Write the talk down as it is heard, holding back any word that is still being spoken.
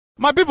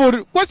My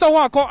people, question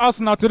one I call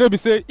us now today be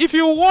say, if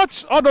you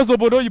watch all those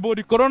obodo yibo,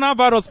 the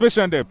coronavirus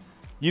patient them,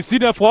 you see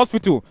them for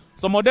hospital.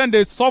 Some of them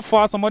they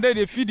suffer, some of them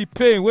they feel the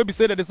pain. We be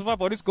say that they suffer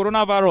for this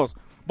coronavirus.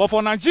 But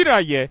for Nigeria,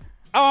 yeah,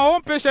 our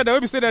own patient they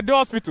will be say that they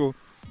hospital,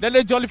 then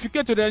they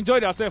jollificate to they enjoy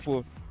themselves.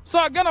 Oh.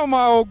 So again, on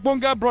my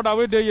bonga brother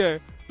way there, yeah,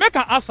 make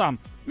an ask him,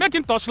 make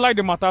him touchlight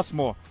the matter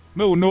small.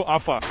 May we know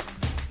alpha.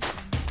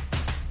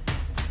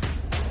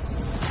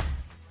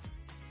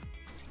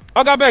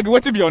 Ogabeg,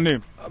 what be your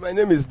name? My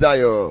name is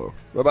Dayo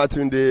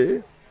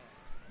Babatunde.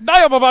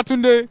 Dayo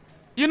Babatunde,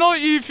 you know,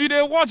 if you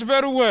dey watch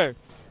very well,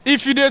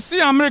 if you dey see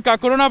America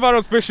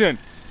coronavirus patient,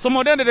 some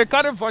of them they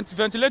carry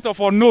ventilator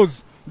for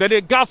nose, they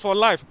gas for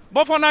life.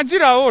 But for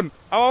Nigeria own,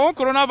 our own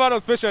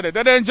coronavirus patient,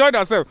 they enjoy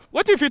themselves.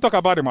 What if you talk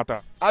about the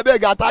matter? I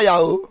beg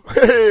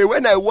Ataya.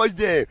 When I watched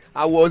them,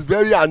 I was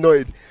very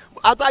annoyed.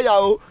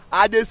 Ataya,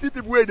 I dey see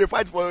people where they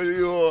fight for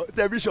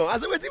television. I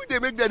said, wait till they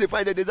make them they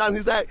fight, they dance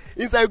inside.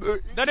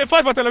 They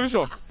fight for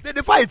television. They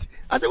fight.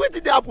 I said, wait till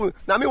they happen.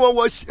 Now me want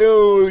watch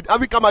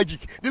Africa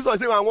Magic. This one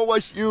say I want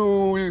watch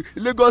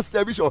Lagos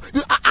television.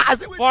 I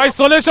said, for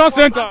isolation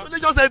center.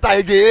 Isolation center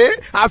again.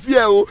 I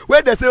fear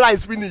when they say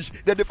rice finish,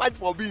 then they fight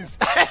for beans.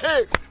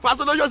 For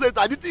isolation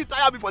center, this thing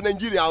tire me for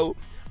Nigeria.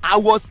 I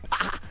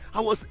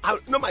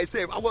know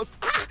myself.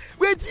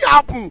 Wetin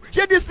happen?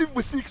 Shey this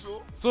people sick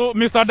so. So,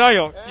 Mr.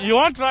 Dayo, you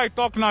want to try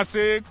talk now,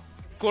 say,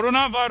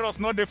 coronavirus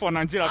not there for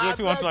Nigeria. What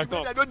you want to try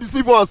talk? They don't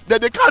deceive us.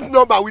 They count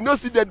number. We don't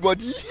see dead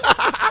body.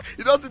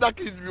 You don't see that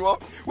case before.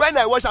 When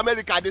I watch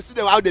America, they see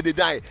them how they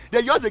die.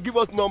 They just give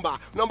us number.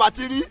 Number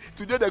 3,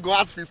 today they go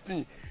ask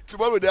 15.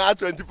 Tomorrow they ask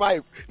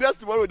 25. Next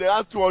tomorrow they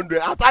ask 200.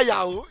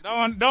 That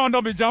one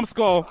don't be jump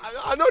score.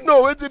 I don't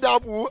know what did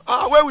happen.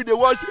 Where we they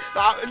watch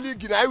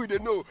league, now we they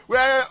know.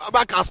 Where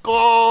Abaka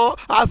score,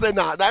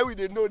 Arsenal, now we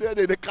they know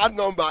they can't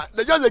number.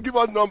 They just give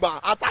us number.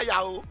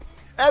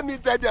 Let me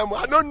tell them,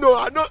 I don't know.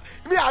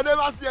 I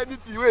never see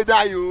anything where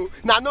die you.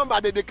 Now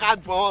number they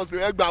can't for us.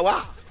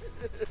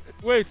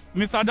 Wait,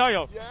 Mr.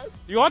 Dayo. Yes?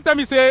 You want to tell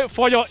me say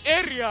for your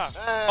area,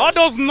 all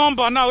those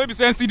numbers now we be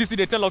saying CDC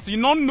they tell us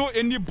you don't know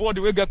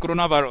anybody will get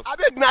coronavirus.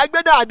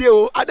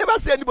 I never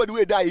see anybody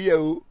will die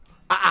here.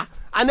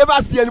 I never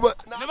see anybody.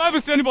 Never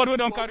even see anybody who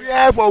don't carry.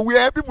 Yeah, for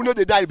where people know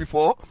they died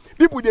before.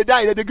 People they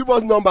die, they give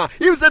us number.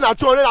 If say na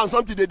 200 and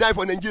something they die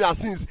for Nigeria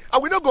since,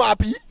 and we not go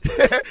happy.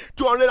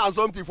 200 and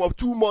something for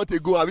 2 months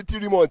ago, I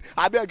 3 months.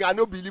 I beg I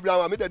no believe that.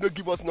 I mean they don't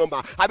give us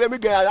number. I beg me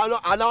get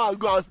allow us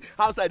go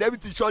outside.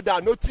 Everything shut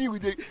down. Nothing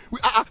with the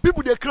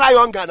people they cry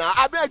hunger now.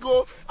 I beg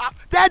go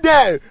tell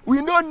them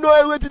we don't know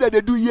everything that they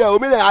do here.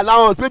 May they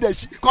allow us. May they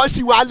call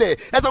Shiwale.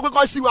 Let's go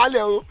call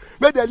Shiwale.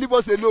 May they leave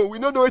us alone. We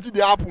don't know what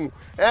they happen.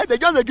 They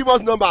just give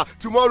us number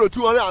tomorrow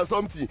 200 and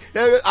something.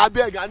 I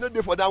beg I not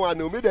there for that one.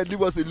 No, may they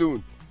leave us alone.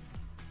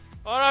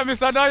 All right,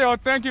 Mr. Dayo,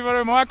 thank you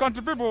very much. My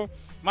country people,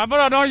 my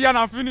brother don't hear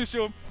and finish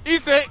you. He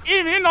say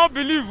he not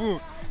believe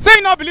you. Say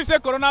he not believe say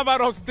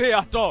coronavirus day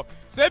at all.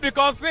 Say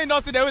because say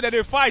not see the way that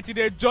they fight,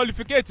 they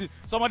jollificate.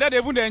 Some of them they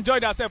even they enjoy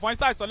themselves for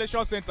inside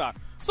isolation center.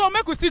 So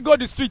make we still go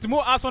the street,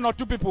 more ask 1 or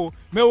 2 people,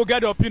 may we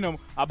get the opinion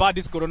about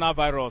this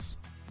coronavirus.